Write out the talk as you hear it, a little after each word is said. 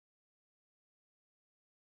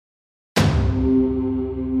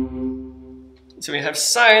So we have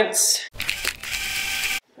science,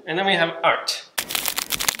 and then we have art.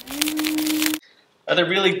 Are there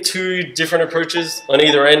really two different approaches on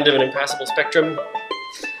either end of an impassable spectrum?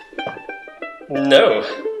 No.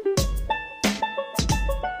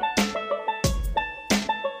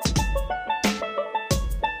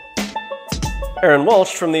 Erin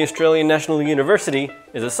Walsh from the Australian National University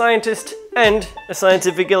is a scientist and a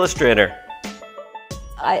scientific illustrator.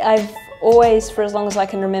 I've always, for as long as I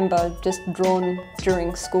can remember, just drawn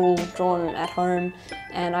during school, drawn at home,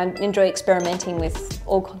 and I enjoy experimenting with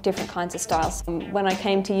all different kinds of styles. When I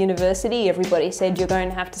came to university, everybody said you're going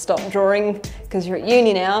to have to stop drawing because you're at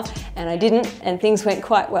uni now, and I didn't, and things went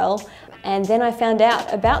quite well. And then I found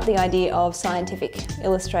out about the idea of scientific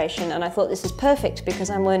illustration, and I thought this is perfect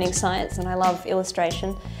because I'm learning science and I love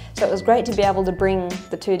illustration. So it was great to be able to bring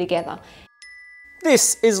the two together.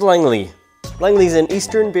 This is Langley. Langley's an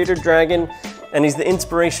eastern bearded dragon, and he's the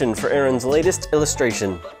inspiration for Erin's latest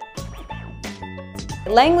illustration.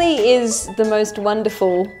 Langley is the most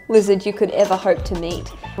wonderful lizard you could ever hope to meet.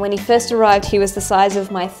 When he first arrived, he was the size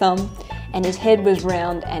of my thumb, and his head was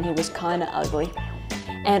round and he was kinda ugly.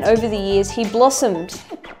 And over the years, he blossomed.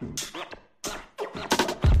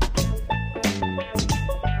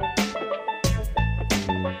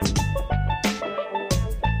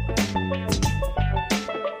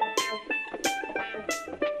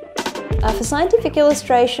 For scientific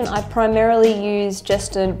illustration, I primarily use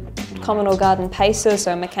just a common or garden pacer,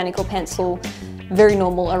 so a mechanical pencil, very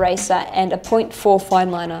normal eraser, and a 0.4 fine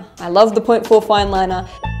liner. I love the 0.4 fine liner.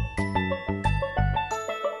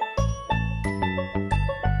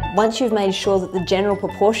 Once you've made sure that the general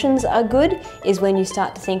proportions are good, is when you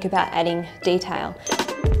start to think about adding detail.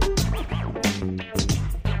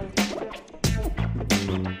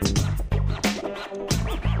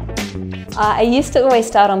 I used to always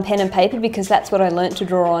start on pen and paper because that's what I learnt to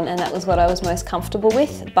draw on and that was what I was most comfortable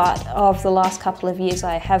with, but of the last couple of years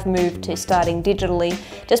I have moved to starting digitally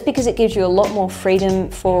just because it gives you a lot more freedom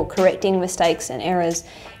for correcting mistakes and errors.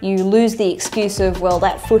 You lose the excuse of, well,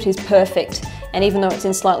 that foot is perfect, and even though it's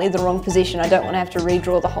in slightly the wrong position, I don't want to have to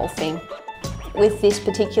redraw the whole thing. With this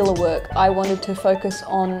particular work, I wanted to focus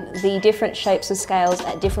on the different shapes of scales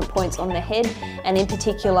at different points on the head, and in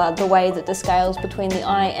particular the way that the scales between the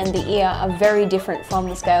eye and the ear are very different from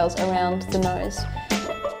the scales around the nose.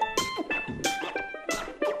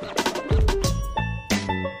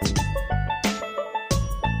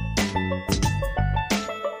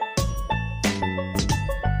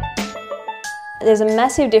 There's a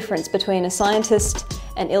massive difference between a scientist,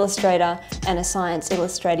 an illustrator, and a science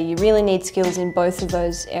illustrator. You really need skills in both of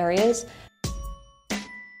those areas.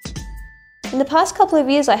 In the past couple of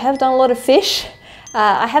years I have done a lot of fish.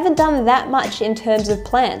 I haven't done that much in terms of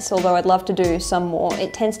plants, although I'd love to do some more.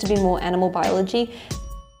 It tends to be more animal biology.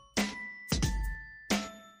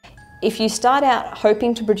 If you start out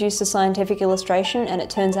hoping to produce a scientific illustration and it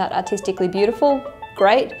turns out artistically beautiful,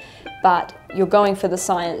 great, but you're going for the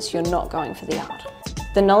science, you're not going for the art.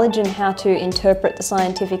 The knowledge in how to interpret the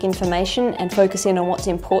scientific information and focus in on what's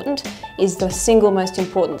important is the single most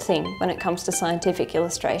important thing when it comes to scientific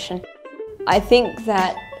illustration. I think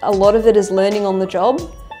that a lot of it is learning on the job,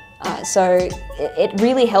 so it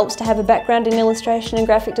really helps to have a background in illustration and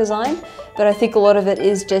graphic design, but I think a lot of it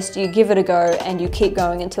is just you give it a go and you keep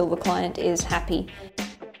going until the client is happy.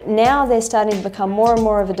 Now there's starting to become more and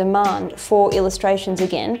more of a demand for illustrations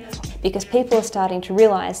again, because people are starting to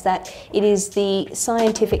realise that it is the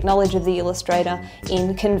scientific knowledge of the illustrator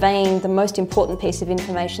in conveying the most important piece of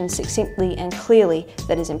information succinctly and clearly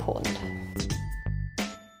that is important.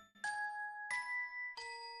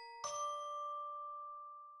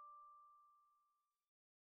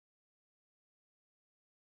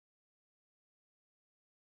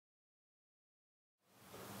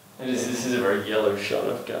 This is a very yellow shot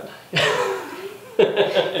of gun.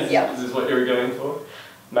 Yep. Is this what you were going for?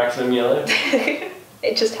 Maximum yellow?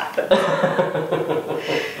 It just happened.